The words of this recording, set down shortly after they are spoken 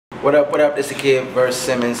What up, it's the kid Verse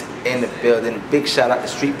Simmonds in the building. Big shout out to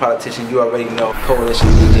Street Politician, you already know. Coalition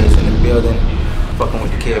DJs in the building, fucking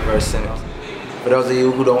with the kid Verse Simmonds. For those of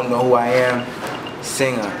you who don't know who I am,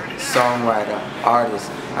 singer, songwriter,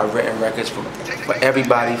 artist. I've written records for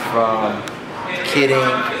everybody from Kidding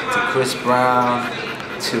to Chris Brown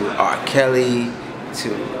to R. Kelly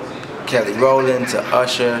to Kelly Rowland to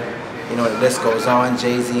Usher. You know, the list goes on,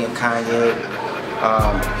 Jay-Z and Kanye.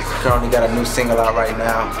 Currently got a new single out right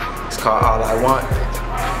now. It's called All I Want.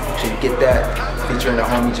 So you get that, featuring the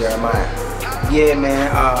homie Jeremih. Yeah,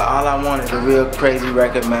 man, All I Want is a real crazy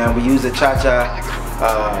record, man. We use a cha-cha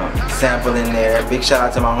sample in there. Big shout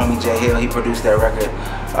out to my homie Jay Hill, he produced that record.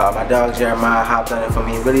 My dog Jeremih hopped on it for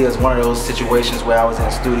me. It really was one of those situations where I was in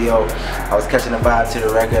the studio, I was catching the vibe to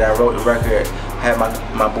the record, I wrote the record, had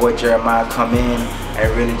my boy Jeremih come in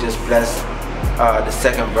and really just bless the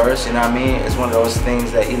second verse, you know what I mean? It's one of those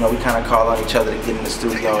things that, you know, we kind of call on each other to get in the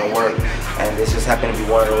studio and work, and this just happened to be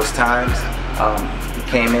one of those times. He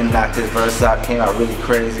came in, knocked his verse out, came out really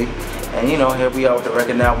crazy, and you know, here we are with the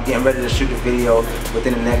record now. We're getting ready to shoot the video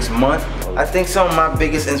within the next month. I think some of my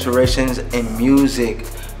biggest inspirations in music,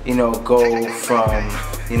 you know, go from,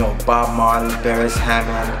 you know, Bob Marley, Beres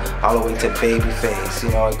Hammond, all the way to Babyface. You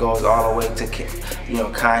know, it goes all the way to, you know,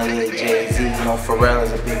 Kanye, Jay-Z. You know, Pharrell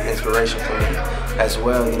is a big inspiration for me as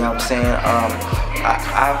well. You know what I'm saying?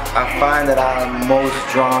 I find that I'm most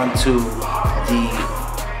drawn to the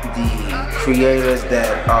creators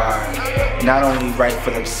that are not only right for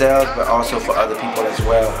themselves but also for other people as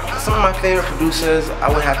well. Some of my favorite producers,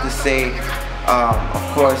 I would have to say,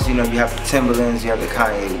 of course, you know, you have the Timberlands, you have the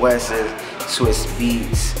Kanye Wests, Swiss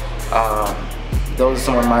Beats. Those are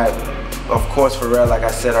some of my, of course, Pharrell, like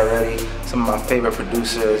I said already, some of my favorite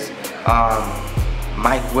producers.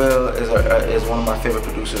 Mike Will is one of my favorite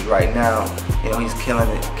producers right now. You know, he's killing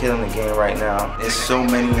the game right now. There's so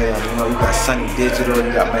many of them. You know, you got Sunny Digital,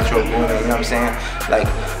 you got Metro Boomin, you know what I'm saying? Like,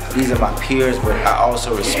 these are my peers, but I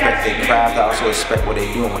also respect their craft. I also respect what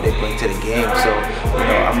they do and what they bring to the game. So, you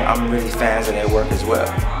know, I'm really fans of their work as well.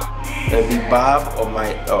 It'd be Bob or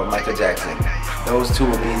Michael Jackson. Those two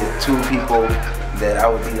would be the two people that I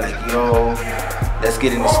would be like, yo, let's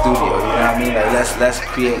get in the studio, you know what I mean? Like, let's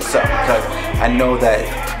create something, because I know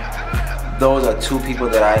that those are two people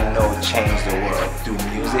that I know change the world through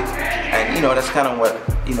music, and you know, that's kind of what,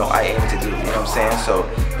 you know, I aim to do, you know what I'm saying? So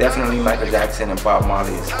definitely Michael Jackson and Bob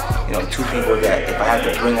Marley is, you know, two people that if I had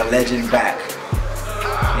to bring a legend back,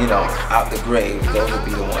 you know, out the grave, those would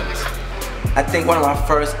be the ones. I think one of my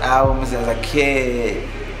first albums as a kid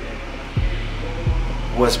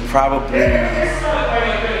was probably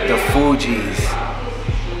the Fugees.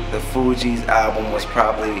 The Fugees album was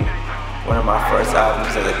probably one of my first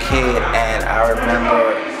albums as a kid, and I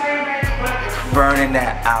remember burning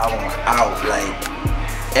that album out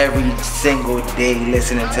like every single day,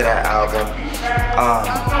 listening to that album.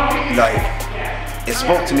 Like, it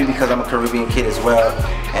spoke to me because I'm a Caribbean kid as well,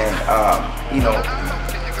 and you know,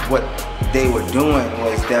 what they were doing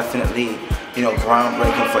was definitely, you know,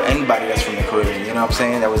 groundbreaking for anybody that's from the Caribbean, you know what I'm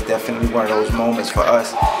saying? That was definitely one of those moments for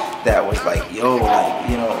us that was like, yo, like,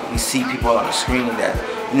 you know, we see people on the screen that,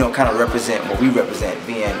 you know, kind of represent what we represent,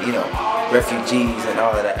 being, you know, refugees and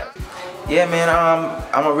all of that. Yeah, man,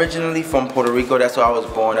 I'm originally from Puerto Rico. That's where I was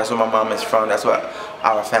born. That's where my mom is from. That's where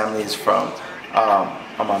our family is from.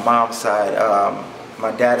 On my mom's side,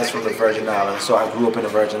 my dad is from the Virgin Islands, so I grew up in the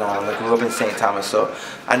Virgin Islands. I grew up in St. Thomas, so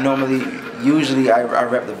I usually I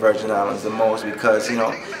rep the Virgin Islands the most because, you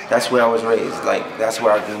know, that's where I was raised. Like, that's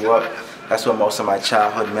where I grew up. That's where most of my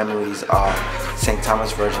childhood memories are, St.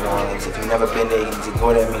 Thomas, Virgin Islands. If you've never been there, you need to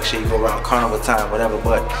go there. Make sure you go around Carnival time, whatever,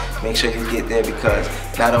 but make sure you get there because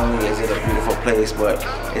not only is it a beautiful place, but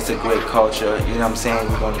it's a great culture. You know what I'm saying?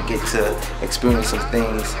 You're going to get to experience some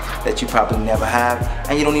things that you probably never have,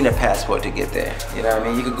 and you don't need a passport to get there. You know what I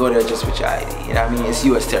mean? You could go there just with your ID. You know what I mean? It's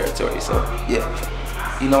U.S. territory, so yeah.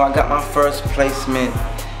 You know, I got my first placement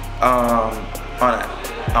on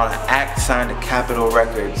an act signed to Capitol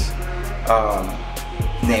Records.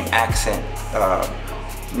 Named Accent.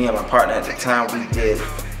 Me and my partner at the time, we did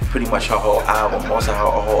pretty much her whole album, most of her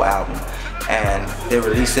whole album, and they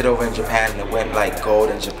released it over in Japan, and it went like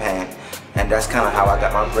gold in Japan, and that's kind of how I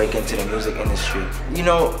got my break into the music industry. You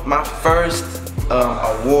know, my first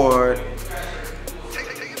award,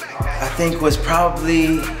 I think, was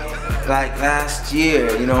probably like last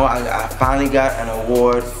year. You know, I finally got an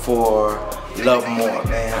award for Love More,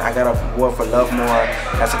 man. I got an award for Love More.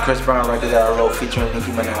 That's a Chris Brown record that I wrote featuring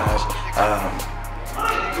Nicki Minaj.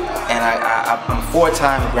 And man. I'm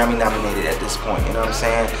 4-time Grammy nominated at this point, you know what I'm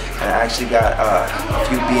saying? And I actually got a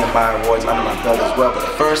few BMI awards under my belt as well. But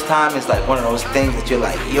the first time is like one of those things that you're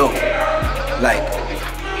like, yo, like,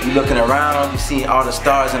 you looking around, you see all the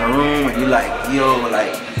stars in the room, and you like, yo,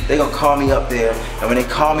 like, they gonna call me up there. And when they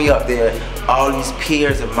call me up there, all these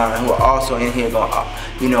peers of mine who are also in here gonna,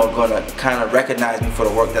 you know, gonna kind of recognize me for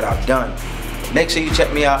the work that I've done. Make sure you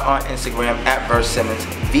check me out on Instagram at Verse Simmonds,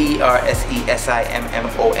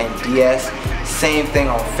 VRSESIMMONDS. Same thing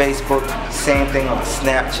on Facebook, same thing on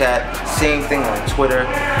Snapchat, same thing on Twitter.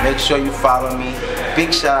 Make sure you follow me.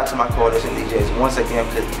 Big shout out to my Coalition DJs once again,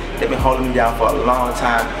 because they've been holding me down for a long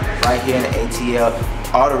time right here in the ATL.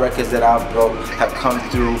 All the records that I've broke have come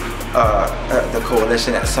through the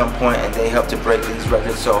Coalition at some point, and they helped to break these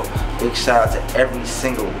records. So big shout out to every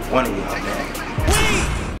single one of y'all, man.